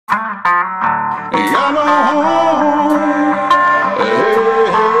Ain't got no home.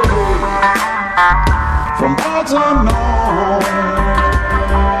 From parts unknown.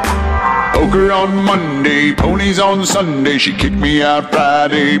 Poker on Monday, ponies on Sunday. She kicked me out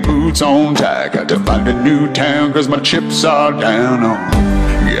Friday, boots on tie. Got to find a new town, cause my chips are down on.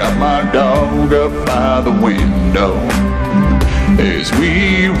 Got my dog up by the window as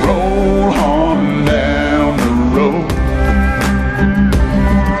we roll on down the road.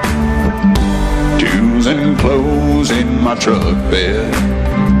 Tools and clothes in my truck bed,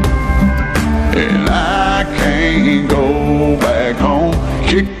 and I can't go back home.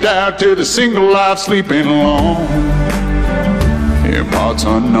 Kicked out to the single life, sleeping alone in parts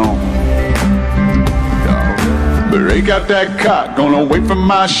unknown. Break out that cot, gonna wait for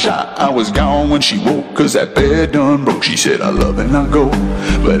my shot. I was gone when she woke, cause that bed done broke. She said I love and I go,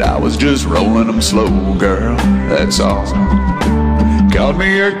 but I was just rolling them slow, girl, that's all. Called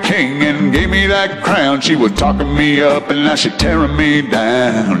me her king and gave me that crown. She was talking me up and now she tearing me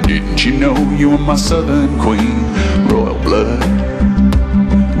down. Didn't you know you were my southern queen, royal blood?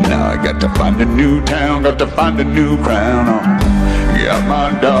 Now I got to find a new town, got to find a new crown on. Got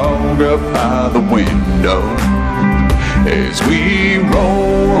my dog up by the window as we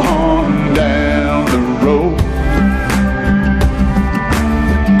roll on down the road.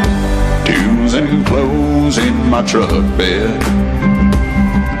 Tools and clothes in my truck bed,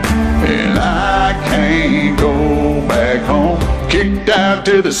 and I can't go back home. Kicked out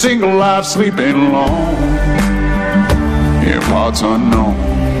to the single life, sleeping alone in parts unknown.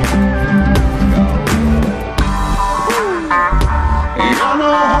 Ain't got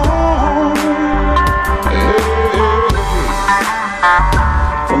no home.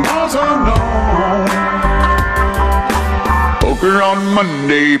 From parts unknown. Poker on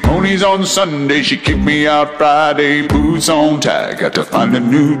Monday, ponies on Sunday. She kicked me out Friday, boots on tie. Got to find a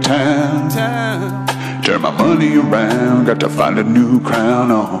new town, turn my money around. Got to find a new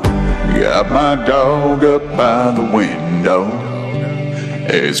crown on. Got my dog up by the window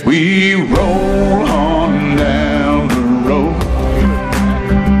as we roll on down the road.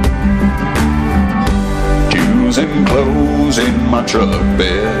 Tools and clothes in my truck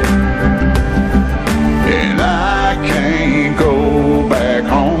bed, and I can't go back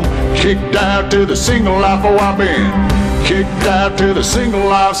home. Kicked out to the single life, oh I've been kicked out to the single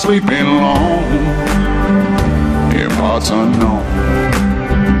life, sleeping alone in parts unknown.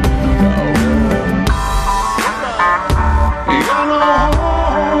 Ain't got no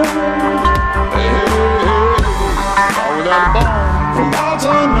home. All without a bone. From parts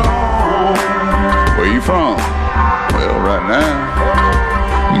unknown. Where you from? Well, right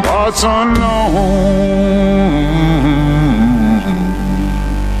now, parts unknown.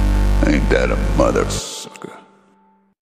 Ain't that a mother?